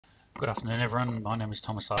Good afternoon everyone, my name is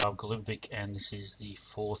Thomas Golubovic and this is the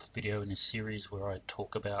fourth video in a series where I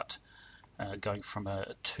talk about going from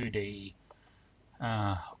a 2D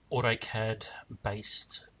AutoCAD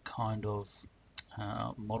based kind of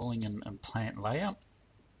modeling and plant layout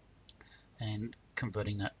and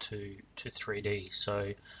converting that to 3D. So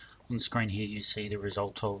on the screen here you see the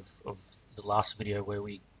result of the last video where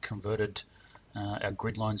we converted our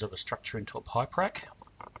grid lines of a structure into a pipe rack.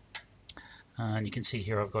 And you can see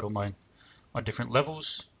here I've got all my different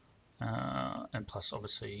levels and plus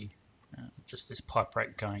obviously just this pipe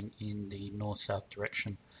rack going in the north-south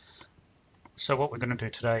direction. So what we're going to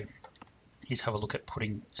do today is have a look at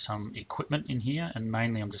putting some equipment in here, and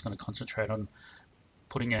mainly I'm just going to concentrate on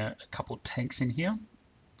putting a couple tanks in here.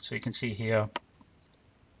 So you can see here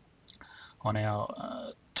on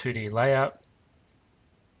our 2D layout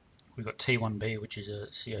we've got T1B, which is a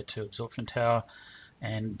CO2 absorption tower,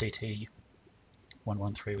 and DT113,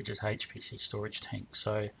 which is HPC storage tank.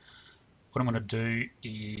 So what I'm going to do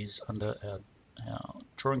is under our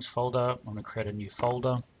drawings folder, I'm going to create a new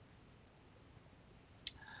folder,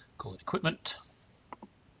 call it equipment.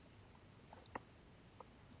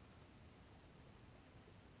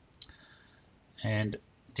 And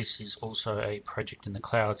this is also a project in the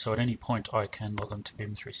cloud, so at any point I can log on to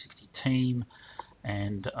BIM 360 team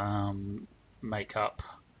and make up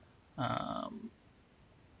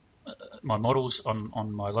my models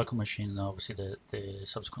on my local machine, and obviously they're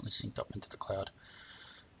subsequently synced up into the cloud.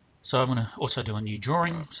 So I'm going to also do a new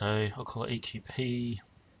drawing, so I'll call it EQP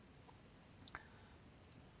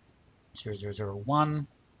 0001,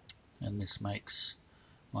 and this makes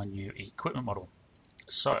my new equipment model.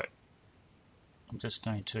 So I'm just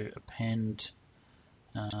going to append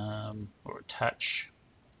or attach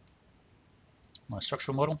my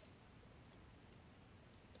structural model.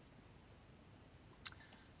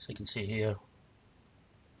 So you can see here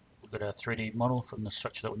we've got our 3D model from the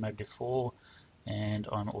structure that we made before, and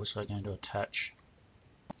I'm also going to attach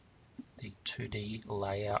the 2D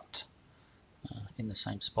layout in the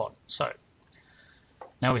same spot. So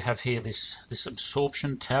now we have here this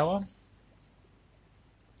absorption tower.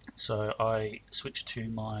 So I switch to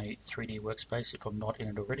my 3D workspace if I'm not in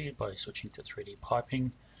it already by switching to 3D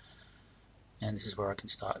piping, and this is where I can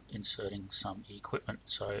start inserting some equipment.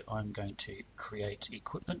 So I'm going to create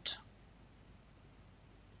equipment,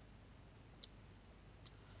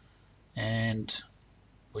 and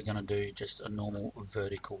we're going to do just a normal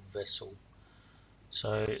vertical vessel.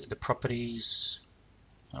 So the properties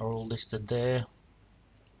are all listed there,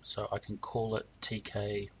 so I can call it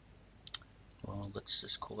TK, well let's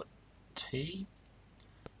just call it T,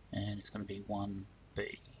 and it's going to be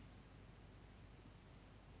 1B.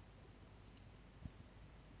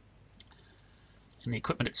 And the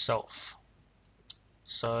equipment itself,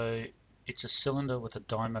 so it's a cylinder with a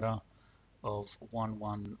diameter of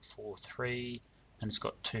 1143 and it's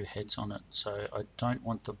got two heads on it. So I don't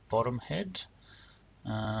want the bottom head.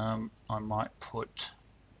 I might put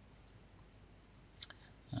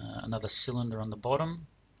another cylinder on the bottom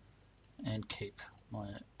and keep my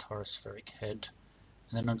torospheric head,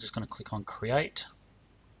 and then I'm just going to click on create,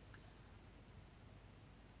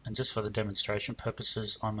 and just for the demonstration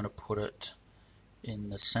purposes I'm going to put it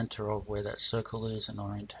in the center of where that circle is and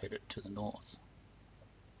orientate it to the north.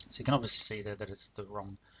 So you can obviously see there that it's the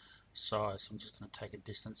wrong size. I'm just going to take a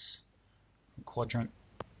distance from quadrant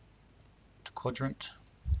to quadrant.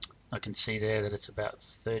 I can see there that it's about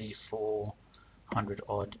 3400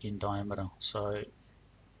 odd in diameter. So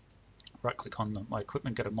right click on my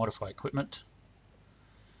equipment, go to modify equipment,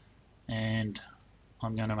 and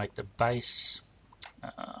I'm going to make the base,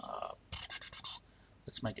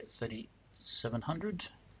 let's make it 3700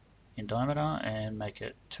 in diameter and make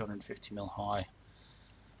it 250 mil high,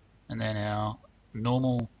 and then our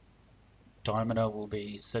normal diameter will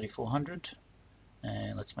be 3400,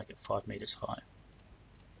 and let's make it 5 meters high.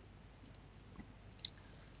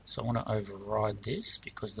 So I want to override this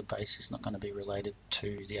because the base is not going to be related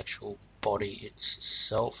to the actual body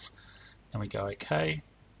itself, and we go OK,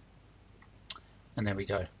 and there we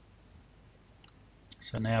go.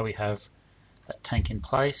 So now we have that tank in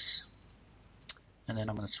place, and then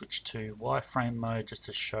I'm going to switch to wireframe mode just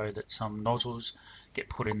to show that some nozzles get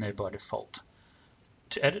put in there by default.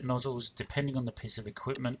 To edit nozzles, depending on the piece of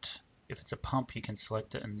equipment, if it's a pump you can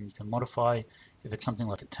select it and you can modify. If it's something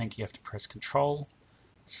like a tank you have to press Control,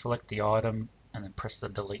 select the item and then press the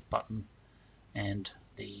delete button, and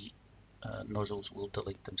the nozzles will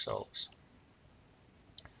delete themselves.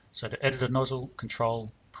 So to edit a nozzle, Control,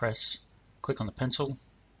 press, click on the pencil,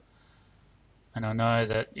 and I know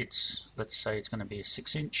that it's, let's say it's going to be a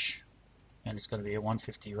 6-inch and it's going to be a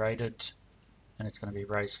 150 rated, and it's going to be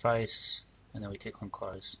raise face, and then we click on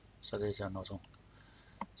close. So there's our nozzle.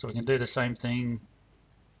 So we can do the same thing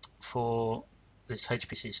for this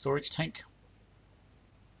HPC storage tank.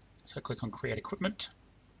 So click on create equipment,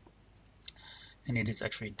 and it is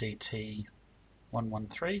actually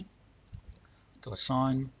DT113. Go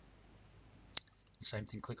assign. Same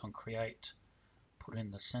thing, click on create, put it in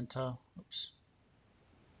the center. Oops.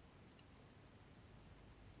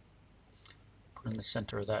 Put in the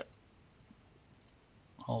center of that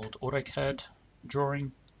old AutoCAD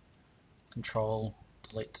drawing. Control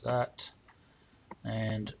delete that,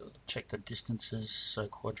 and check the distances. So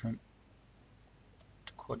quadrant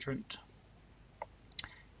to quadrant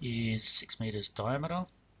is 6 meters diameter.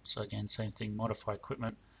 So again, same thing, modify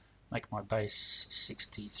equipment, make my base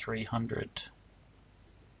 6300,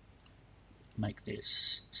 make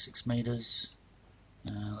this 6 meters.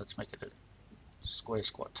 Let's make it a square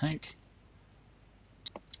squat tank,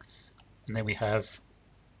 and then we have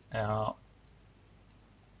our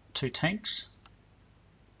 2 tanks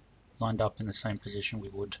lined up in the same position we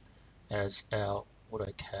would as our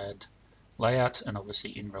AutoCAD layout, and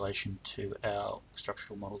obviously in relation to our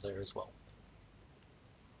structural model there as well.